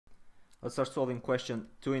Let's start solving question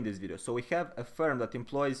 2 in this video. So we have a firm that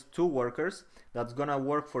employs 2 workers that's gonna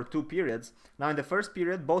work for 2 periods. Now in the first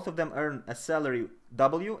period, both of them earn a salary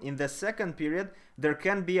W. In the second period, there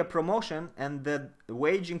can be a promotion and the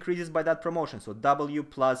wage increases by that promotion. So W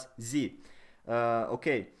plus Z.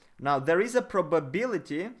 Okay. Now there is a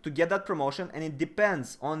probability to get that promotion and it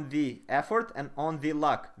depends on the effort and on the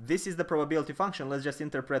luck. This is the probability function. Let's just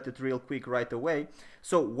interpret it real quick right away.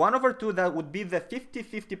 So 1 over 2, that would be the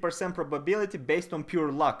 50% probability based on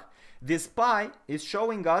pure luck. This pi is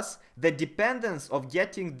showing us the dependence of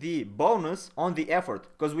getting the bonus on the effort,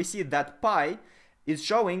 because we see that pi is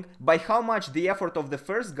showing by how much the effort of the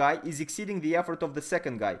first guy is exceeding the effort of the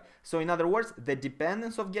second guy. So in other words, the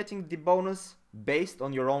dependence of getting the bonus based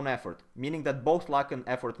on your own effort, meaning that both luck and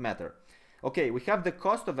effort matter. Okay, we have the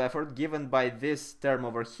cost of effort given by this term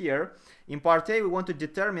over here. In part A, we want to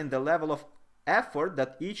determine the level of effort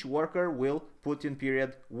that each worker will put in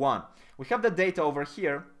period 1. We have the data over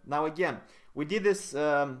here. Now again, we did this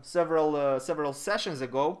several sessions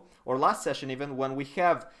ago, or last session even, when we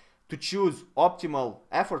have to choose optimal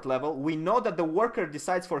effort level. We know that the worker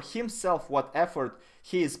decides for himself what effort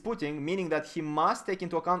he is putting, meaning that he must take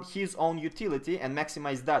into account his own utility and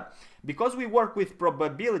maximize that. Because we work with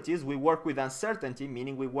probabilities, we work with uncertainty,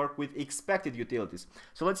 meaning we work with expected utilities.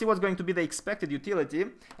 So let's see what's going to be the expected utility,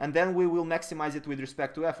 and then we will maximize it with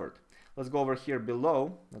respect to effort. Let's go over here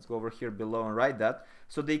below. Let's go over here below and write that.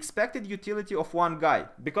 So the expected utility of one guy,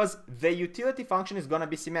 because the utility function is going to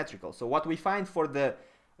be symmetrical. So what we find for the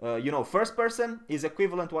first person is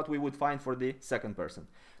equivalent to what we would find for the second person.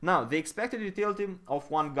 Now, the expected utility of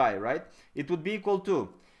one guy, right? It would be equal to,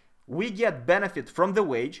 we get benefit from the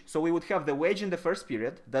wage, so we would have the wage in the first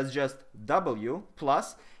period, that's just W,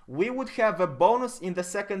 plus we would have a bonus in the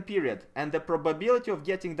second period, and the probability of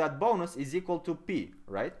getting that bonus is equal to P,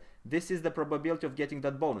 right? This is the probability of getting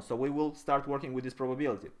that bonus, so we will start working with this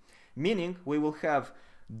probability. Meaning, we will have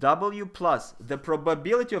W plus the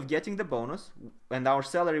probability of getting the bonus, and our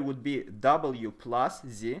salary would be W plus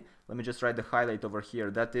Z. Let me just write the highlight over here.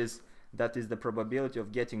 That is the probability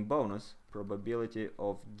of getting bonus, probability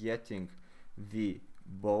of getting the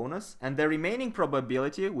bonus, and the remaining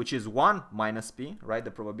probability, which is 1 minus P, right?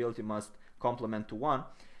 The probability must complement to 1.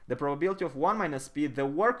 The probability of 1 minus P, the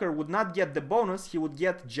worker would not get the bonus, he would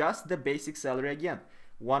get just the basic salary again.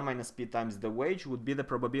 1 minus P times the wage would be the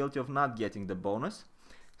probability of not getting the bonus.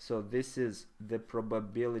 So this is the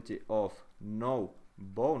probability of no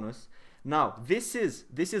bonus. Now, this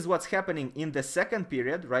is what's happening in the second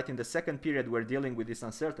period, right? In the second period, we're dealing with this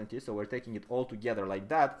uncertainty, so we're taking it all together like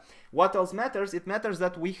that. What else matters? It matters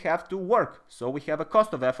that we have to work. So we have a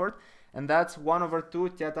cost of effort, and that's 1 over 2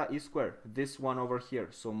 theta E squared, this one over here.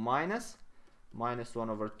 So minus 1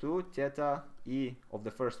 over 2 theta E of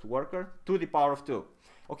the first worker to the power of 2.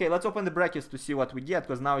 Okay, let's open the brackets to see what we get,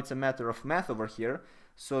 because now it's a matter of math over here.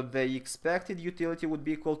 So the expected utility would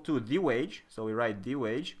be equal to the wage. So we write the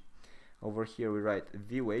wage. Over here we write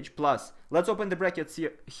the wage plus, let's open the brackets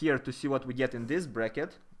here to see what we get in this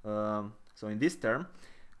bracket. So in this term,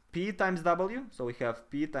 P times W. So we have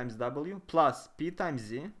P times W plus P times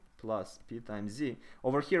Z plus P times Z.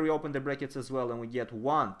 Over here we open the brackets as well, and we get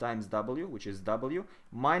 1 times W, which is W,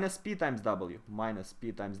 minus P times W, minus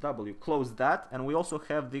P times W. Close that, and we also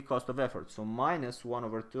have the cost of effort. So minus 1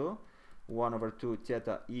 over 2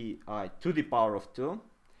 theta EI to the power of 2.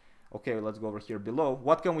 Okay, let's go over here below.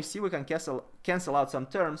 What can we see? We can cancel out some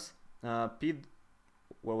terms. PW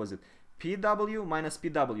minus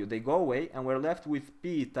PW, they go away, and we're left with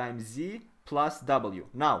P times Z plus W.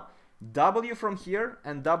 Now, W from here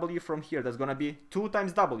and W from here, that's going to be 2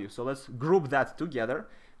 times W. So let's group that together.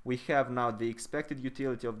 We have now the expected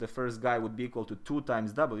utility of the first guy would be equal to 2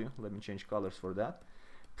 times W. Let me change colors for that.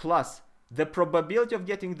 Plus the probability of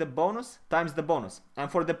getting the bonus times the bonus. And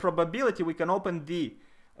for the probability, we can open the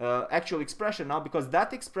actual expression now, because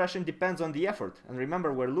that expression depends on the effort. And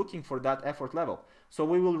remember, we're looking for that effort level. So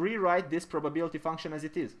we will rewrite this probability function as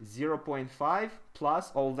it is. 0.5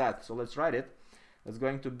 plus all that. So let's write it. It's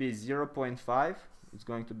going to be 0.5. It's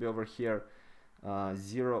going to be over here I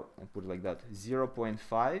put it like that,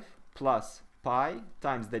 0.5 plus pi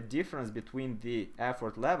times the difference between the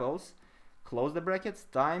effort levels, close the brackets,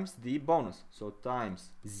 times the bonus. So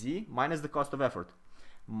times Z minus the cost of effort,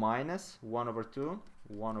 minus 1 over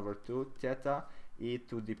 2 theta E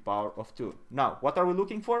to the power of 2. Now, what are we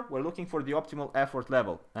looking for? We're looking for the optimal effort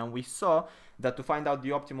level. And we saw that to find out the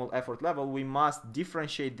optimal effort level, we must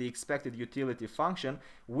differentiate the expected utility function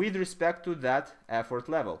with respect to that effort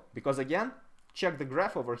level. Because again, check the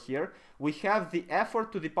graph over here, we have the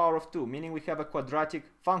effort to the power of 2, meaning we have a quadratic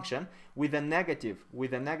function with a negative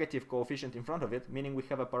coefficient in front of it, meaning we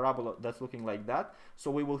have a parabola that's looking like that.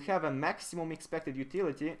 So we will have a maximum expected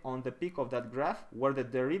utility on the peak of that graph where the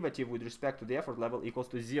derivative with respect to the effort level equals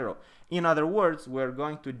to 0. In other words, we're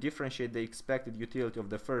going to differentiate the expected utility of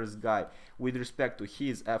the first guy with respect to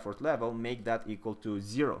his effort level, make that equal to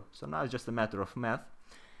 0. So now it's just a matter of math.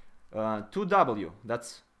 2w,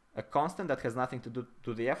 that's a constant that has nothing to do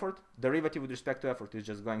to the effort. Derivative with respect to effort is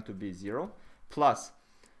just going to be 0 plus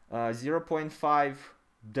 0.5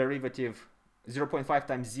 derivative, 0.5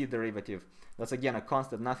 times z derivative. That's again a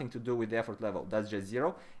constant, nothing to do with the effort level. That's just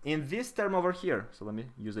 0. In this term over here, so let me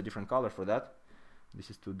use a different color for that. This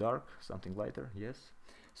is too dark, something lighter, yes.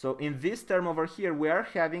 So in this term over here, we are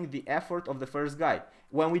having the effort of the first guy.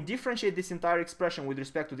 When we differentiate this entire expression with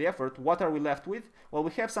respect to the effort, what are we left with? Well,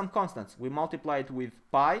 we have some constants. We multiply it with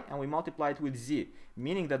pi and we multiply it with z,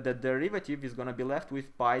 meaning that the derivative is going to be left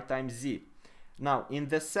with pi times z. Now, in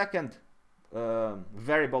the second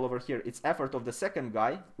variable over here, it's effort of the second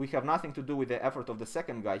guy. We have nothing to do with the effort of the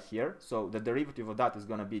second guy here, so the derivative of that is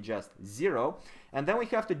going to be just 0. And then we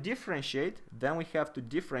have to differentiate,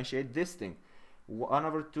 this thing. 1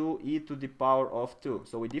 over 2 e to the power of 2.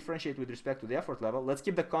 So we differentiate with respect to the effort level. Let's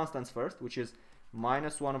keep the constants first, which is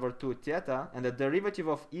minus 1 over 2 theta, and the derivative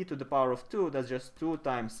of e to the power of 2, that's just 2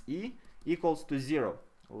 times e, equals to 0.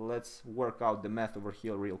 Let's work out the math over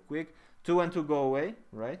here real quick. 2 and 2 go away,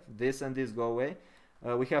 right? This and this go away.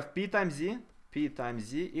 We have p times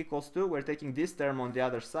z equals to, we're taking this term on the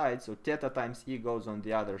other side, so theta times e goes on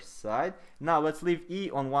the other side. Now let's leave e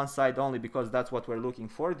on one side only because that's what we're looking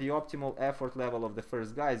for. The optimal effort level of the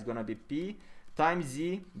first guy is going to be p times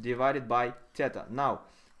z divided by theta. Now,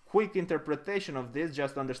 quick interpretation of this,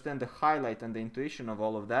 just to understand the highlight and the intuition of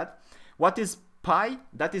all of that. What is pi?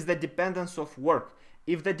 That is the dependence of work.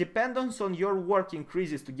 If the dependence on your work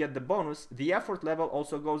increases to get the bonus, the effort level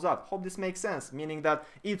also goes up. Hope this makes sense, meaning that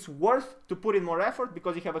it's worth to put in more effort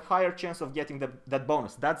because you have a higher chance of getting that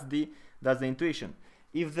bonus. That's the intuition.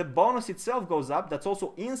 If the bonus itself goes up, that's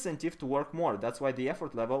also incentive to work more. That's why the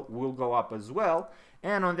effort level will go up as well.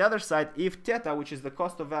 And on the other side, if theta, which is the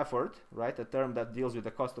cost of effort, right, a term that deals with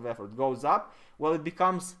the cost of effort, goes up, well, it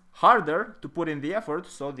becomes harder to put in the effort,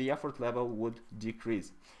 so the effort level would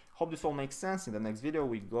decrease. Hope this all makes sense. In the next video,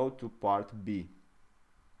 we go to part B.